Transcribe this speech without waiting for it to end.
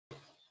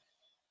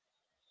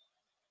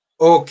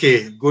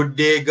Okay, good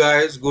day,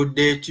 guys. Good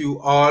day to you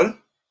all.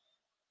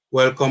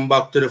 Welcome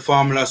back to the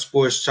Formula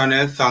Sports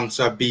channel. Thanks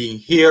for being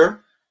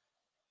here.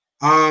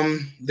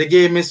 The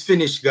game is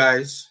finished,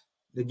 guys.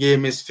 The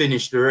game is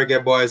finished. The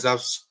Reggae Boys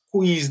have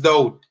squeezed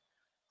out.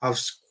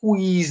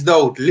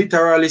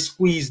 Literally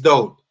squeezed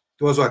out.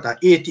 It was what, an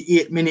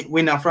 88-minute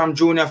winner from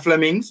Junior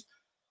Flemings?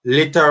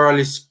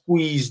 Literally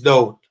squeezed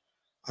out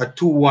a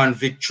 2-1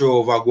 victory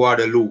over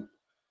Guadeloupe.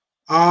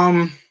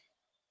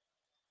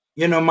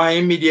 You know, my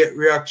immediate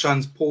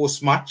reactions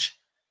post-match.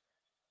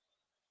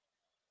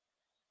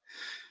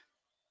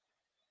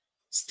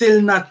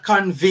 Still not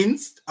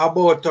convinced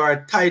about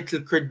our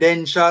title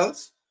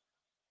credentials.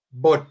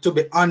 But to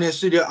be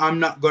honest with you,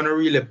 I'm not going to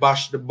really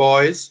bash the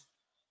boys.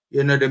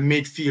 You know, the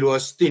midfield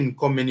was thin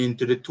coming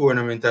into the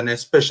tournament, and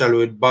especially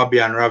with Bobby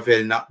and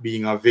Ravel not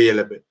being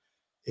available.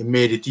 It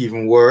made it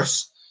even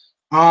worse.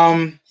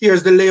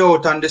 Here's the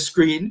layout on the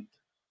screen.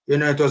 You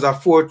know, it was a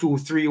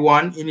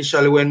 4-2-3-1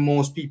 initially when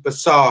most people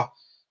saw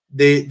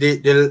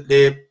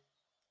the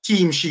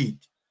team sheet.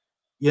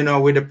 You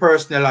know, with the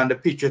personnel on the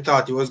pitch, we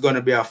thought it was going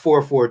to be a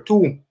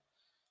 4-4-2.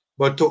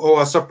 But to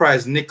our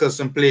surprise,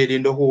 Nicholson played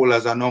in the hole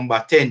as a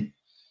number 10,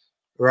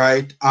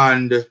 right?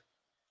 And,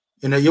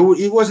 you know,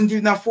 it wasn't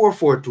even a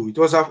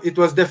 4-4-2. It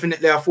was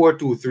definitely a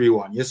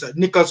 4-2-3-1. Yes,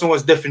 Nicholson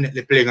was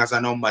definitely playing as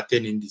a number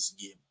 10 in this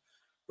game,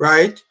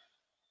 right?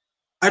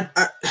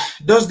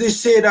 Does this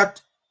say that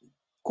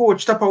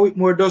Coach Tapper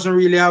Whitmore doesn't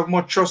really have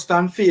much trust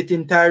and faith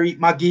in Tyreek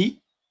McGee?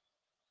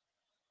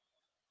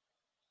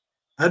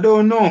 I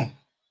don't know.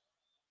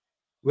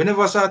 We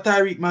never saw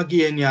Tyreek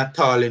McGee any at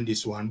all in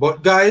this one.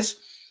 But guys,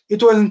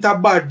 it wasn't a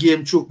bad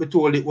game, truth be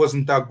told. It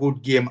wasn't a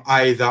good game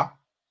either.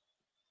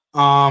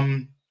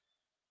 You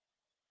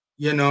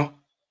know,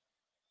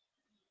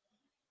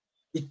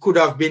 it could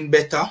have been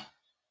better.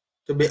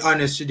 To be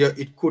honest with you,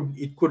 it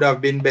could have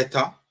been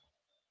better.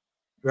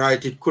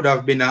 Right? It could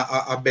have been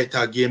a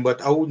better game,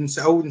 but I wouldn't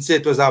say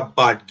it was a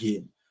bad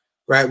game.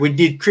 Right? We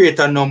did create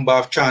a number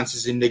of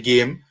chances in the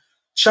game.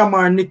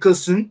 Shamar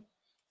Nicholson,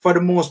 for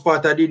the most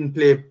part, I didn't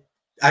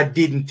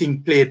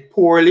think played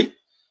poorly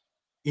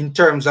in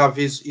terms of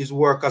his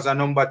work as a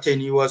number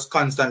 10. He was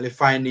constantly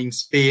finding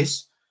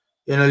space,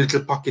 you know,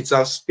 little pockets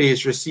of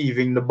space,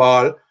 receiving the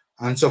ball,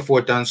 and so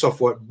forth and so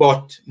forth.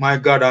 But my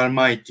God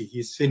Almighty,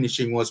 his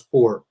finishing was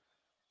poor.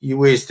 He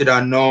wasted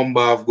a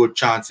number of good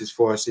chances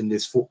for us in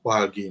this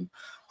football game.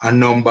 A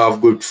number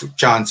of good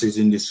chances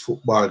in this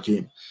football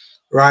game.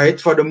 Right?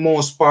 For the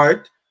most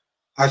part,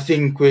 I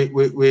think we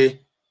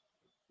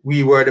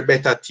were the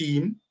better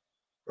team.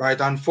 Right?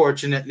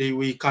 Unfortunately,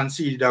 we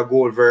conceded a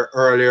goal very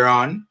early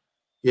on.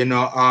 You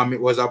know, it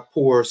was a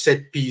poor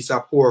set piece, a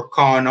poor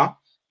corner,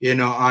 you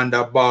know, and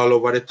the ball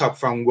over the top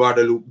from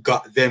Guadeloupe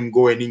got them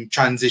going in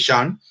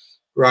transition.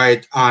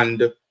 Right?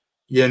 And,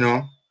 you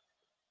know,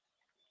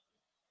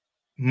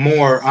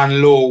 Moore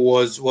and Low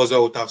was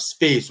out of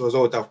space, was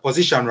out of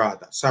position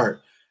rather. Sorry,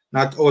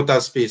 not out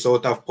of space,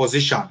 out of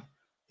position.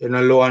 You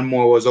know, Low and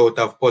Moore was out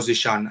of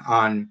position,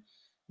 and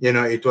you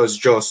know, it was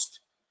just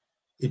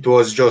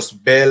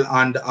Bell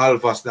and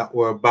Alvas that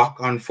were back.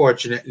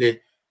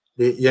 Unfortunately,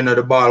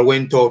 the ball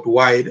went out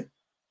wide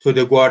to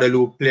the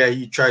Guadeloupe player.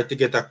 He tried to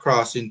get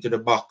across into the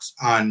box,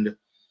 and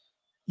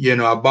you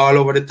know, a ball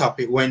over the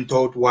top, it went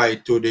out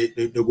wide to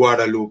the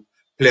Guadeloupe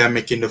player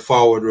making the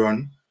forward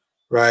run.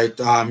 Right,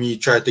 he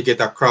tried to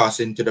get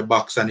across into the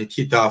box, and it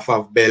hit off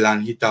of Bell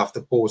and hit off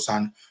the post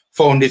and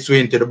found its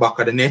way into the back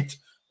of the net.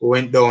 We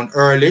went down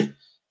early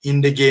in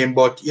the game,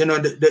 but you know,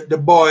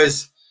 the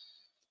boys,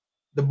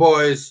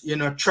 you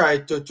know,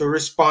 tried to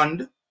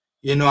respond,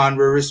 you know, and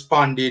we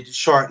responded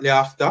shortly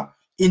after.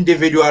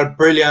 Individual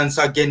brilliance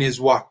again is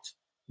what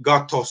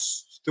got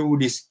us through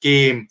this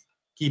game.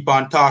 Keep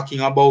on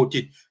talking about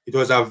it. It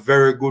was a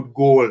very good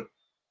goal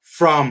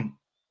from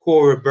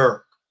Corey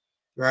Burke.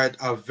 Right,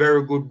 a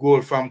very good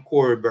goal from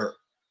Corey Burke.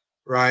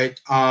 Right,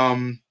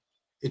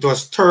 it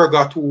was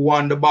Turgot who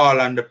won the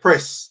ball on the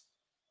press.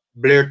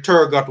 Blair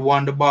Turgot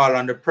won the ball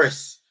on the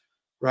press.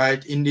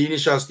 Right, in the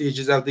initial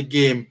stages of the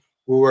game,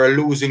 we were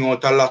losing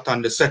out a lot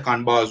on the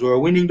second balls. We were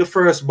winning the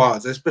first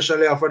balls,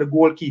 especially after the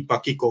goalkeeper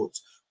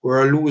kickouts. We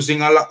were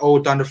losing a lot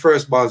out on the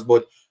first balls,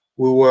 but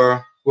we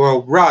were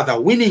rather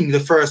winning the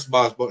first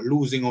balls, but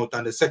losing out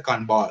on the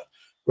second ball.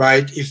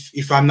 Right,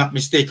 if I'm not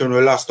mistaken, we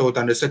lost out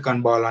on the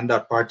second ball on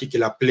that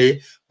particular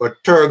play.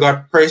 But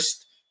Turgot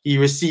pressed, he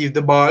received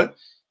the ball,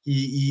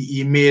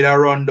 he made a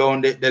run down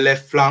the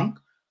left flank.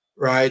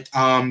 Right,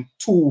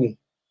 two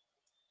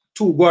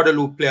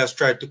Guadeloupe players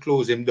tried to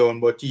close him down,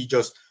 but he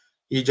just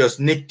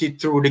nicked it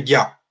through the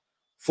gap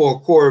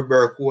for Corey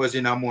Burke, who was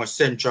in a more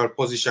central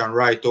position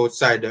right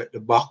outside the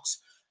box,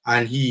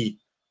 and he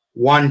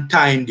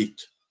one-timed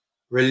it,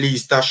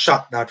 released a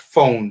shot that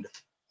found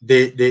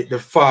the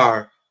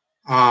far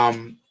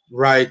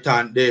right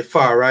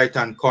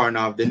hand corner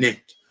of the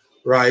net.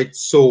 Right,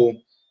 so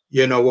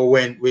you know,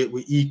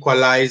 we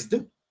equalized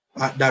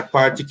at that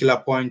particular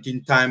point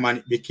in time, and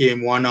it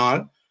became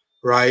 1-1.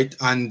 Right,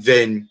 and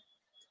then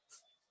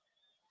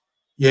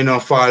you know,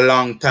 for a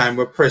long time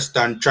we pressed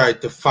and tried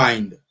to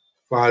find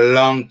For a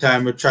long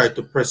time, we tried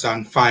to press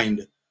and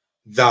find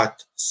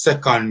that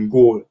second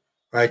goal,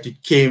 right?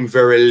 It came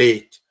very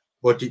late,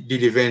 but it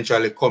did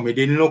eventually come. It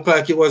didn't look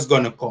like it was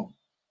going to come.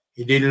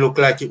 It didn't look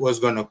like it was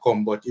going to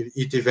come, but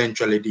it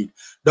eventually did.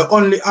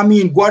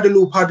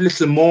 Guadeloupe had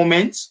little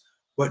moments,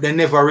 but they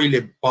never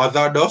really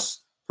bothered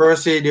us. Per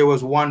se, there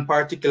was one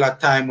particular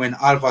time when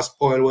Alva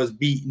Spoil was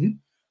beaten,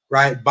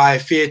 right, by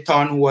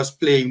Phaeton, who was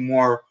playing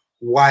more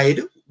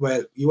wide.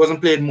 Well, he wasn't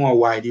playing more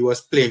wide. He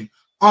was playing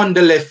on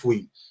the left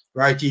wing,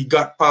 right? He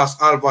got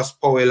past Alva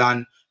Spoil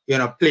and,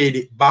 played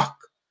it back,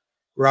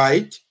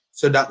 right?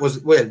 So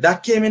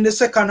that came in the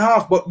second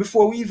half. But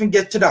before we even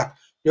get to that,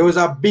 there was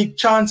a big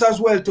chance as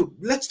well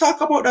let's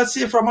talk about that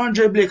save from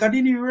Andre Blake. I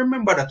didn't even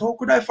remember that. How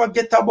could I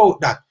forget about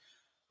that?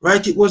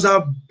 Right? It was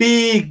a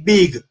big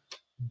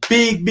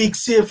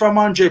save from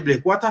Andre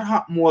Blake. What had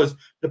happened was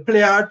the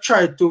player had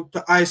tried to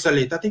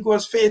isolate. I think it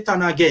was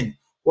Phaeton again,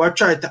 who had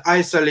tried to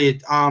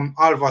isolate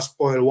Alva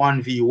Spoil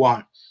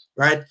 1v1.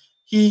 Right?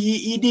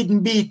 He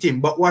didn't beat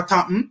him, but what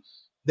happened?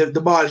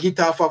 The ball hit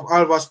off of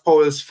Alva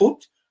Spoil's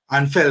foot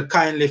and fell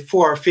kindly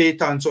for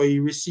Phaeton, so he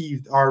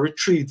received or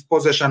retrieved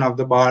possession of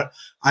the ball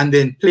and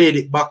then played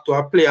it back to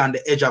a player on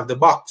the edge of the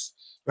box,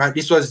 right?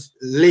 This was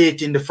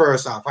late in the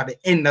first half, at the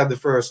end of the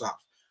first half,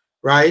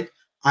 right?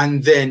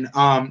 And then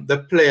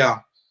the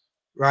player,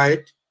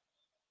 right,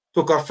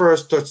 took a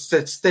first touch,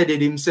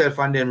 steadied himself,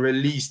 and then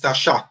released a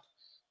shot,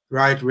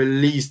 right?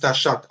 Released a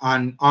shot,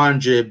 and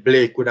Andre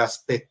Blake with a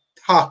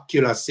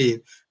spectacular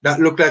save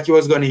that looked like he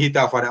was going to hit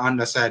off at the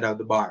underside of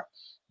the bar.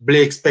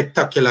 Blake,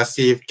 spectacular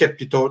save,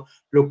 kept it out.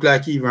 Looked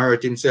like he even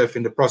hurt himself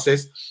in the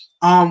process.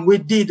 We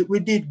did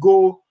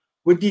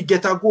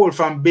get a goal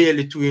from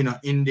Bailey too,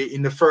 in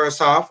the first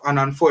half, and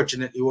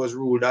unfortunately it was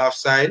ruled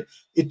offside.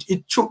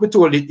 Truth be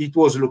told, it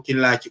was looking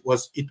like it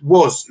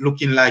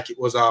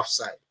was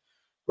offside,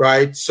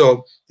 right?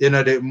 So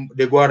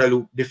the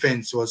Guadeloupe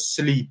defense was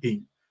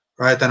sleeping,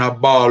 right, and a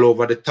ball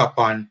over the top,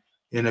 and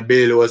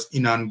Bailey was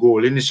in on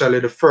goal. Initially,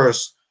 the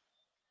first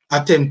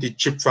attempted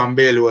chip from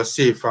Bailey was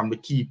saved from the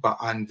keeper,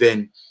 and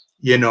then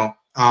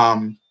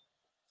a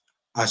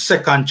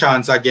second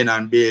chance again,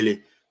 and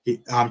Bailey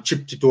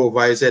chipped it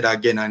over his head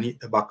again and hit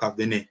the back of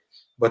the net.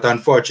 But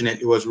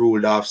unfortunately, it was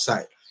ruled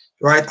offside.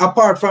 Right.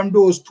 Apart from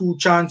those two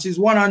chances,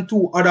 one and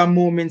two other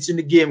moments in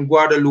the game,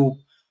 Guadeloupe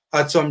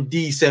had some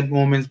decent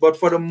moments, but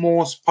for the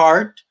most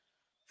part,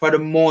 I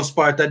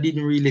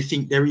didn't really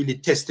think they really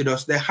tested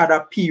us. They had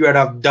a period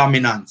of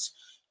dominance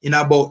in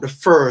about the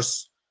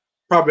first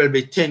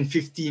probably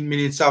 10-15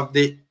 minutes of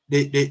the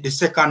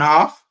second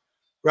half,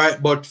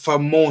 right? But for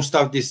most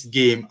of this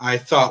game, I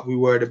thought we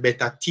were the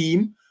better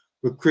team.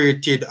 We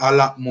created a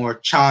lot more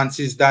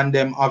chances than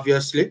them,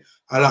 obviously,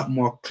 a lot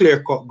more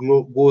clear-cut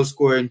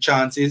goal-scoring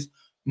chances.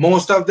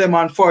 Most of them,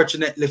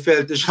 unfortunately,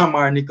 fell to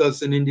Shamar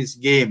Nicholson in this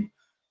game.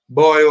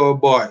 Boy, oh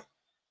boy.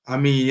 I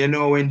mean,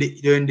 when the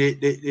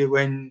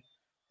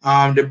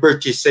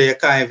British say you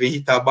can't even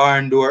hit a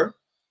barn door,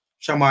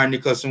 Shamar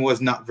Nicholson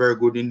was not very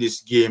good in this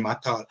game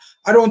at all.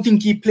 I don't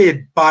think he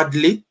played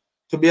badly,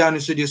 to be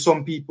honest with you.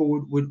 Some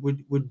people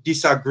would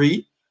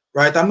disagree,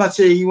 right? I'm not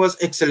saying he was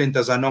excellent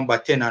as a number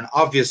 10, and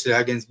obviously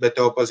against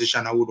better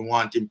opposition, I wouldn't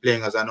want him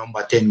playing as a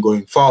number 10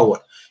 going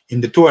forward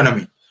in the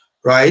tournament,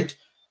 right?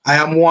 I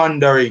am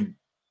wondering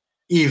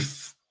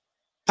if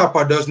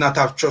Tapa does not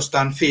have trust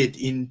and faith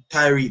in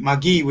Tyreek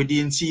McGee. We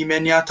didn't see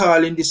many at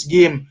all in this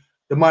game.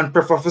 The man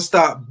prefer to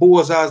start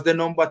Boza as the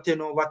number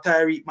 10 over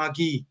Tyreek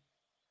McGee.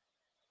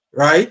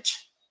 Right?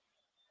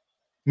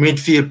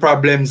 Midfield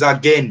problems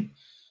again.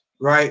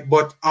 Right?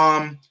 But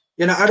I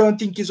don't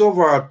think his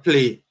overall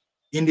play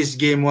in this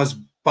game was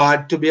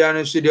bad, to be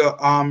honest with you,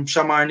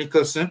 Shamar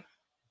Nicholson.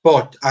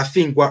 But I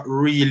think what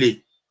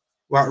really,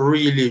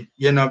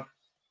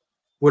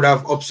 would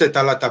have upset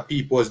a lot of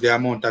people was the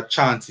amount of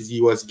chances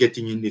he was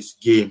getting in this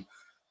game.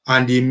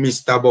 And he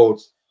missed about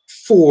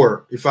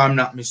 4, if I'm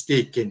not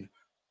mistaken,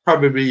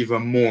 probably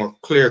even more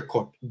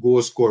clear-cut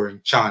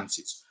goal-scoring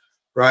chances,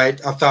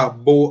 right? I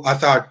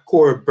thought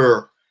Corey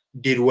Burke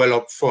did well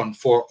up front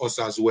for us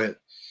as well,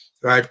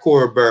 right?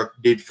 Corey Burke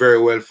did very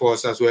well for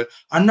us as well.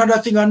 Another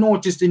thing I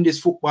noticed in this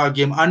football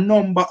game, a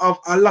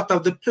lot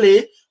of the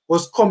play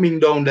was coming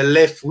down the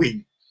left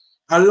wing.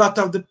 A lot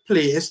of the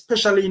play,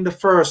 especially in the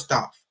first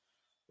half,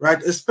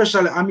 right?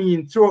 Especially,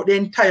 throughout the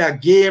entire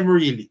game,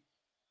 really.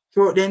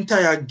 Throughout the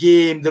entire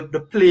game, the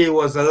play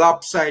was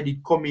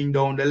lopsided coming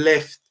down the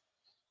left.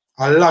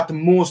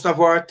 Most of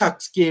our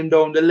attacks came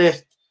down the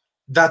left.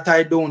 That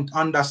I don't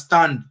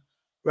understand,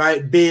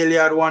 right? Bailey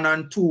had 1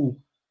 and 2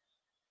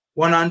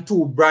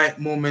 bright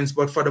moments,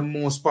 but for the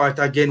most part,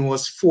 again,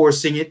 was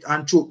forcing it.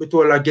 And truth be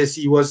told, I guess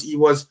he wasn't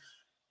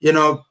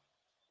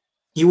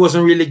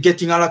really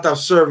getting a lot of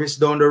service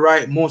down the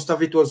right. Most of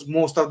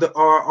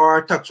our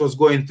attacks was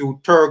going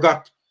through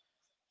Turgot,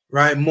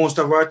 right? Most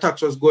of our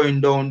attacks was going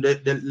down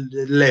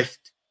the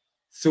left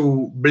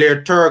through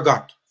Blair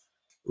Turgot,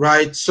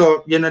 right?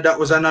 So, that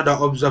was another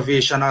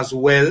observation as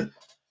well,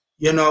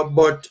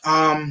 but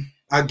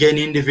again,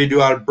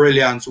 individual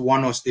brilliance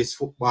won us this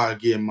football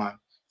game, man.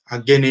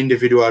 Again,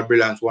 individual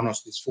brilliance won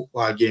us this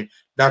football game.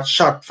 That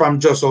shot from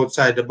just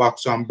outside the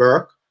box on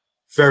Burke,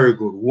 very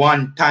good.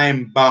 One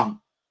time bang,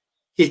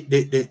 hit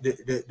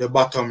the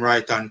bottom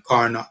right-hand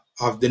corner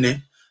of the net.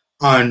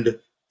 And,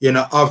 you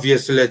know,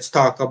 obviously, let's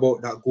talk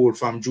about that goal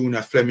from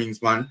Junior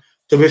Flemings, man.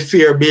 To be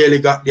fair, Bailey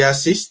got the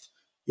assist.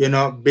 You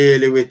know,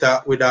 Bailey with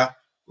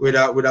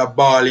a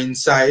ball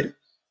inside,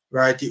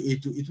 right?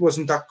 It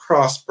wasn't a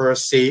cross per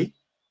se,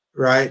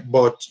 right?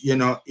 But you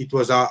know, it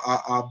was a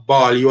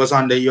ball. He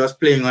was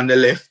playing on the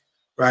left,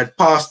 right?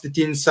 Passed it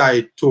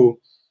inside to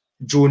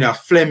Junior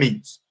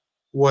Flemings,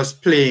 who was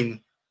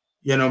playing,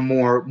 you know,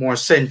 more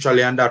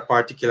centrally on that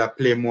particular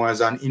play, more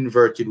as an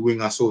inverted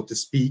winger, so to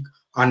speak,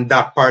 on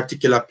that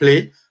particular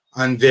play.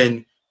 And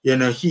then, you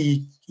know,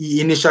 he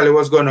initially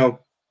was gonna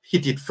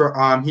hit it for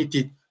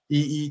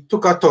he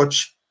took a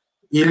touch.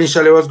 He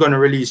initially was gonna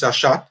release a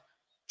shot,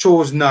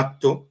 chose not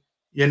to,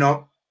 you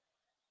know.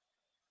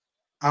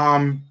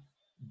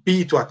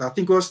 Beat what? I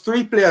think it was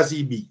 3 players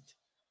he beat.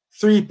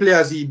 3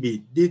 players he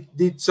beat.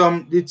 Did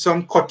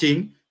some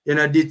cutting, you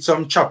know, did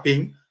some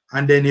chopping,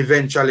 and then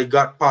eventually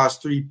got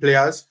past 3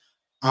 players.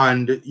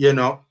 And you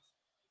know,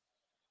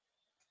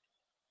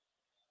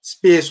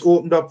 space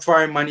opened up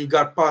for him and he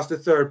got past the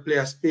 3rd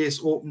player. Space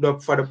opened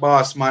up for the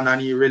boss man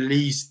and he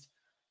released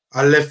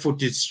a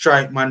left-footed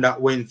strike, man,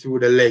 that went through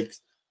the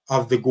legs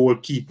of the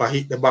goalkeeper,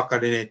 hit the back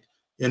of the net.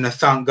 You know,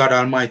 thank God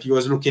Almighty, it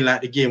was looking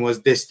like the game was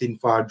destined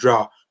for a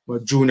draw.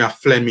 But Junior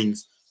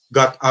Flemings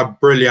got a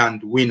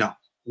brilliant winner.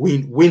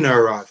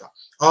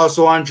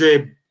 Also,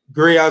 Andre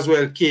Gray as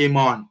well came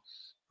on,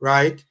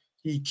 right?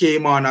 He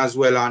came on as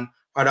well and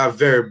had a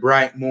very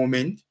bright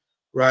moment,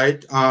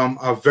 right?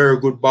 A very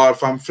good ball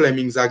from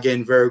Flemings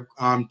again, very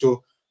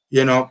to,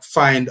 you know,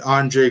 find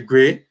Andre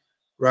Gray,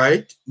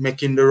 right?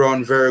 Making the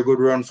run, very good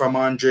run from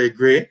Andre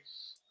Gray,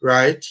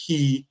 right?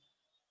 He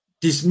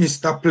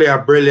dismissed the player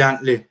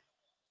brilliantly,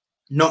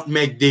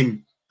 nutmegged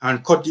him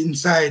and cut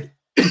inside.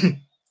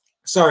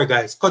 Sorry,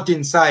 guys, cut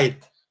inside,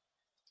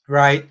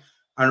 right?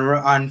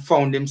 And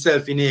found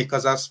himself in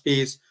acres of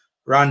space,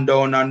 ran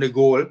down on the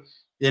goal.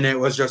 You know, it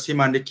was just him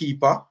and the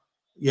keeper,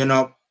 you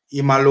know,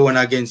 him alone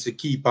against the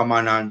keeper,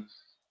 man. And,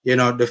 you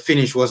know, the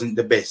finish wasn't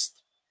the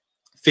best.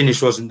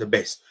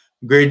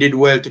 Gray did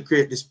well to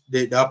create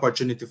the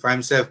opportunity for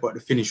himself, but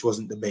the finish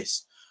wasn't the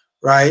best,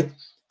 right?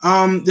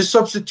 The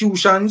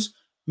substitutions,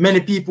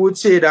 many people would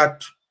say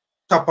that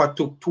Tapa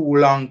took too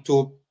long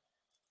to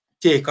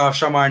take off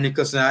Shamar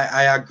Nicholson.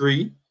 I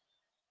agree.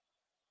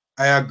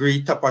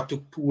 Tapa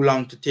took too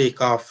long to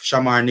take off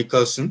Shamar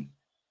Nicholson,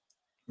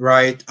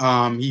 right?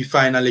 He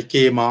finally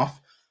came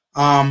off.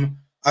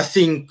 I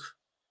think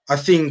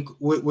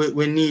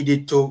we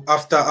needed to,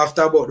 after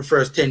about the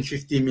first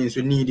 10-15 minutes,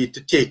 we needed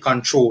to take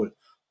control,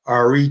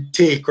 or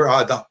retake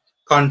rather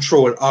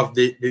control of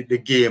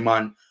the game.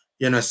 And,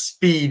 you know,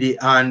 Speedy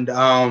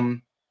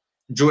and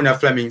Junior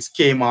Flemings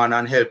came on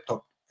and helped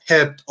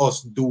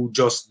us do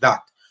just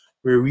that.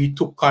 We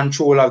retook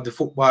control of the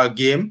football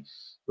game,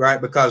 right?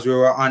 Because we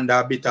were under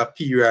a bit of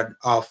period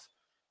of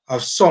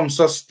some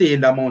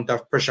sustained amount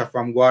of pressure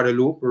from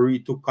Guadeloupe. We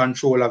retook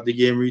control of the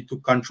game,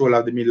 retook control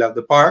of the middle of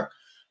the park,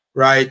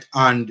 right?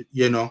 And,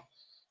 you know,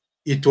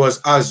 it was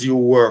as you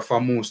were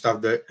for most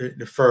of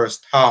the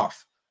first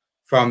half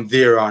from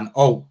there on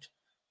out,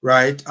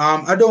 right?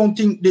 I don't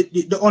think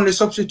the only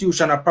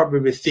substitution I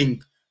probably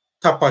think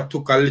Tapa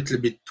took a little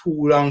bit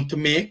too long to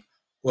make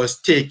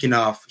was taking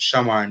off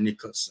Shamar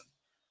Nicholson,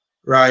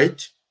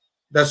 right?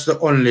 That's the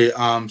only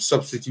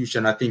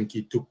substitution I think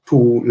it took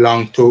too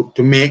long to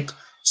make.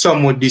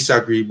 Some would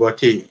disagree, but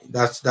hey,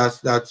 that's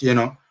you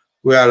know,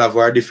 we all have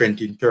our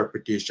different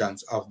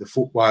interpretations of the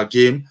football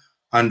game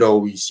and how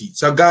we see it.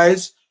 So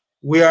guys,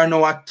 we are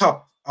now at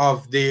top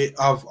of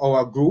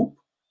our group,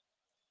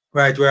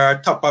 right? We're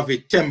at top of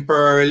it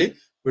temporarily.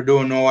 We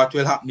don't know what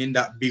will happen in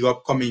that big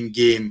upcoming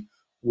game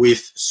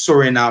with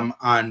Suriname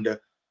and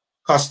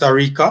Costa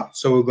Rica.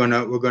 So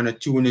we're gonna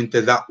tune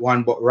into that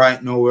one. But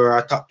right now we're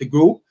atop the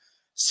group.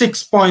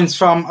 6 points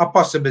from a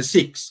possible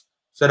 6.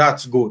 So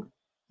that's good.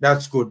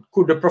 That's good.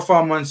 Could the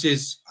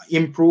performances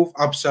improve?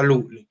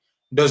 Absolutely.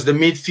 Does the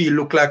midfield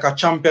look like a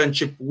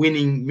championship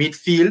winning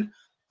midfield?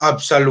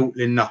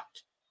 Absolutely not.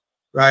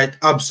 Right?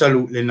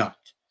 Absolutely not.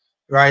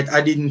 Right? I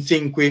didn't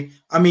think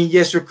I mean,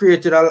 yes, we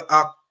created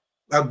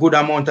a good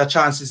amount of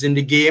chances in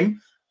the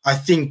game. I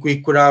think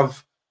we could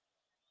have,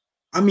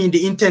 I mean,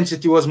 the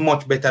intensity was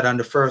much better than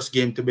the first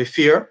game, to be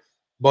fair,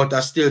 but I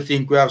still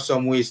think we have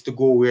some ways to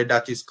go where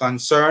that is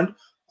concerned.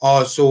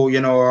 Also,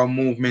 you know, our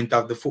movement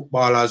of the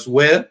football as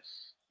well,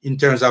 in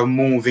terms of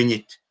moving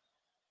it,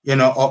 you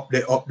know, up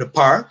the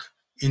park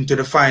into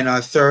the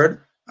final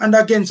third. And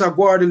against a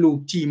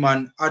Guadeloupe team,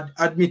 and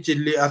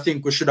admittedly, I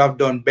think we should have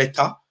done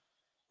better,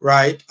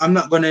 right? I'm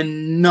not going to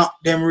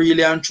knock them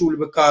really and truly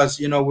because,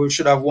 you know, we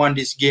should have won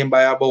this game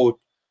by about,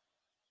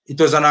 it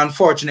was an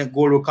unfortunate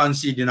goal we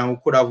conceded, and we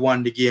could have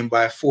won the game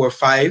by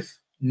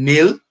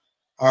 4-5-0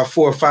 or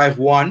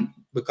 4-5-1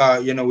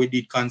 because, you know, we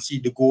did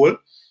concede the goal.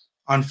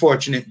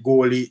 Unfortunate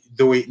goal,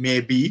 though it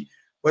may be.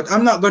 But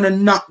I'm not going to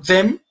knock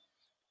them.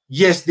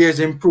 Yes, there's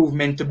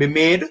improvement to be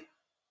made.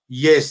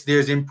 Yes,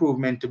 there's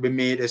improvement to be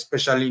made,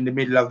 especially in the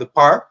middle of the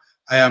park.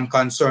 I am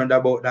concerned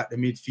about that, the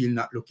midfield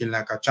not looking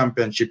like a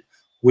championship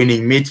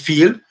winning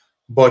midfield,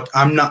 but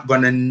I'm not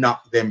going to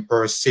knock them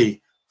per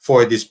se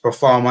for this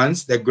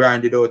performance. They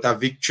grinded out a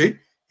victory.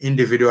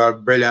 Individual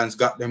brilliance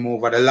got them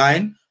over the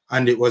line,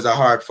 and it was a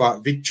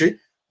hard-fought victory.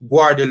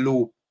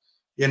 Guadeloupe,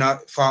 you know,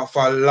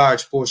 for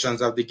large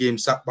portions of the game,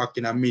 sat back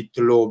in a mid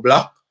to low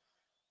block.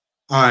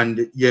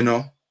 And, you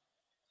know,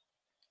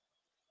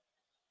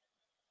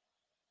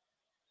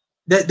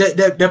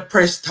 they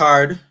pressed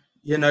hard.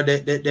 You know,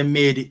 they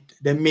made it.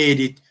 They made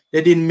it.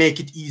 They didn't make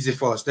it easy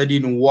for us. They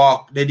didn't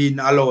walk. They didn't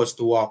allow us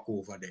to walk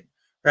over them.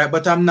 Right.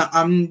 But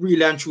I'm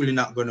really and truly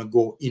not going to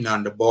go in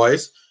on the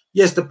boys.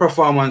 Yes, the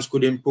performance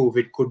could improve.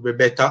 It could be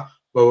better.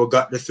 But we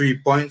got the 3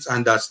 points,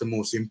 and that's the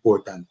most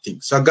important thing.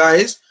 So,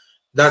 guys,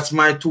 that's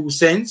my 2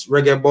 cents.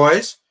 Reggae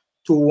boys,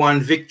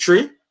 2-1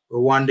 victory. We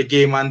won the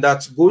game, and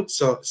that's good.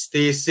 So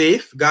stay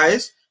safe,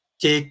 guys.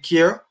 Take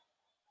care.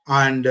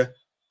 And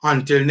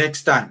until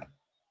next time.